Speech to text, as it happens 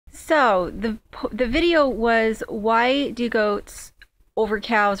So the video was, why do goats over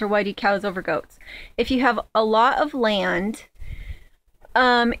cows, or why do cows over goats? If you have a lot of land,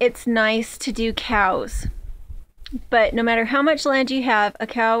 it's nice to do cows. But no matter how much land you have, a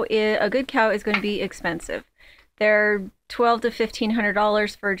good cow is going to be expensive. They're $1,200 to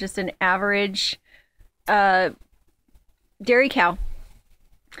 $1,500 for just an average dairy cow.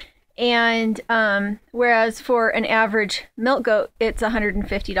 And whereas for an average milk goat, it's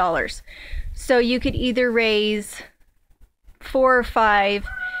 $150. So you could either raise 4 or 5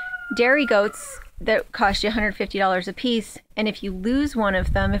 dairy goats that cost you $150 a piece, and if you lose one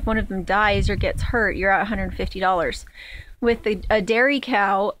of them, if one of them dies or gets hurt, you're out $150. With a dairy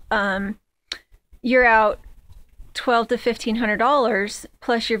cow, you're out $1,200 to $1,500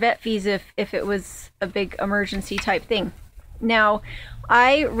 plus your vet fees if it was a big emergency type thing. Now,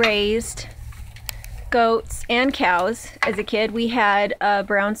 I raised goats and cows as a kid. We had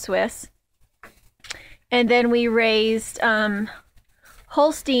brown Swiss, and then we raised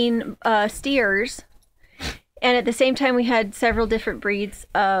Holstein steers, and at the same time we had several different breeds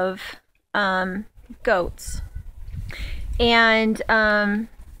of goats. And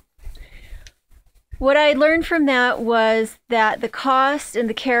what I learned from that was that the cost and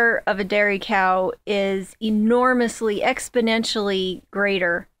the care of a dairy cow is enormously, exponentially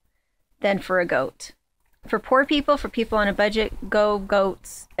greater than for a goat. For poor people, for people on a budget, go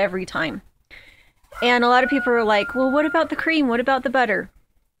goats every time. And a lot of people are like, well, what about the cream? What about the butter?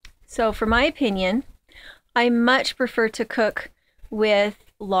 So for my opinion, I much prefer to cook with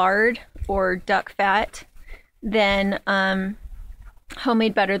lard or duck fat than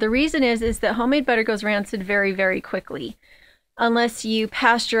homemade butter. The reason is that homemade butter goes rancid very, very quickly unless you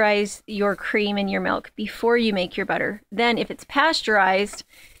pasteurize your cream and your milk before you make your butter. Then if it's pasteurized,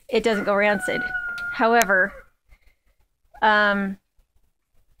 it doesn't go rancid. However, I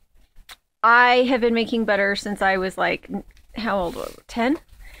have been making butter since I was like, how old was I? 10?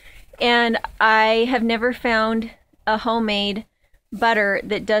 And I have never found a homemade butter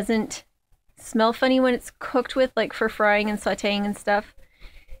that doesn't smell funny when it's cooked with, like for frying and sauteing and stuff.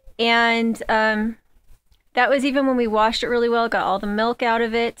 And that was even when we washed it really well, got all the milk out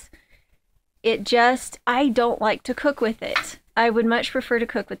of it. It just, I don't like to cook with it. I would much prefer to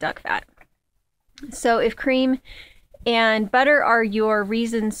cook with duck fat. So if cream and butter are your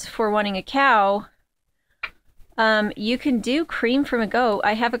reasons for wanting a cow, you can do cream from a goat.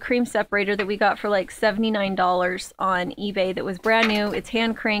 I have a cream separator that we got for like $79 on eBay that was brand new. It's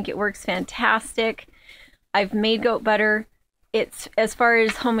hand crank. It works fantastic. I've made goat butter. It's, as far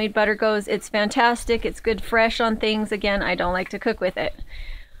as homemade butter goes, it's fantastic. It's good fresh on things. Again, I don't like to cook with it.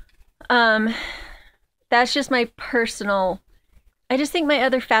 That's just my personal, I just think my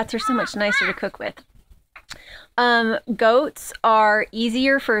other fats are so much nicer to cook with. Goats are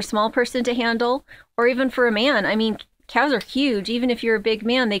easier for a small person to handle, or even for a man. I mean, cows are huge. Even if you're a big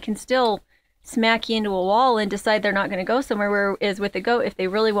man, they can still smack you into a wall and decide they're not going to go somewhere. Whereas with a goat, if they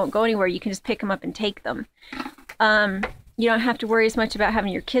really won't go anywhere, you can just pick them up and take them. You don't have to worry as much about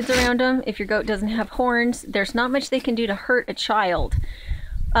having your kids around them. If your goat doesn't have horns, there's not much they can do to hurt a child.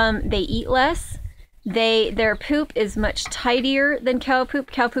 They eat less. Their poop is much tidier than cow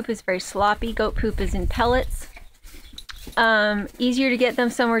poop. Cow poop is very sloppy. Goat poop is in pellets. Easier to get them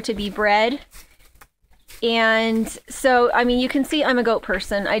somewhere to be bred. And so, I mean, you can see I'm a goat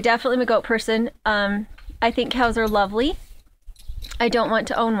person. I definitely am a goat person. I think cows are lovely. I don't want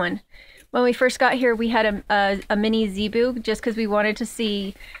to own one. When we first got here, we had a mini zebu just because we wanted to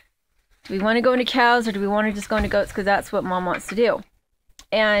see, do we want to go into cows or do we want to just go into goats, because that's what Mom wants to do.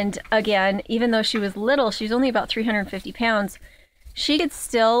 And again, even though she was little, she's only about 350 pounds, she could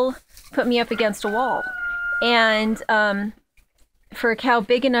still put me up against a wall. And for a cow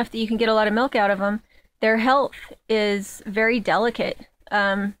big enough that you can get a lot of milk out of them, their health is very delicate.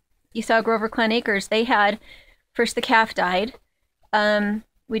 You saw Grover Clan Acres, they had, first the calf died.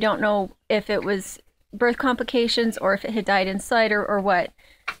 We don't know if it was birth complications or if it had died inside or what.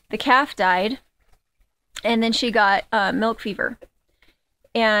 The calf died, and then she got milk fever.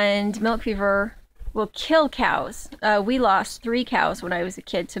 And milk fever will kill cows. We lost 3 cows when I was a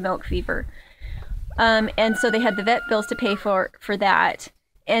kid to milk fever. And so they had the vet bills to pay for that.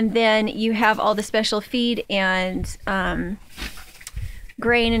 And then you have all the special feed and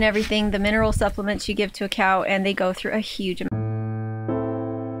grain and everything, the mineral supplements you give to a cow, and they go through a huge amount.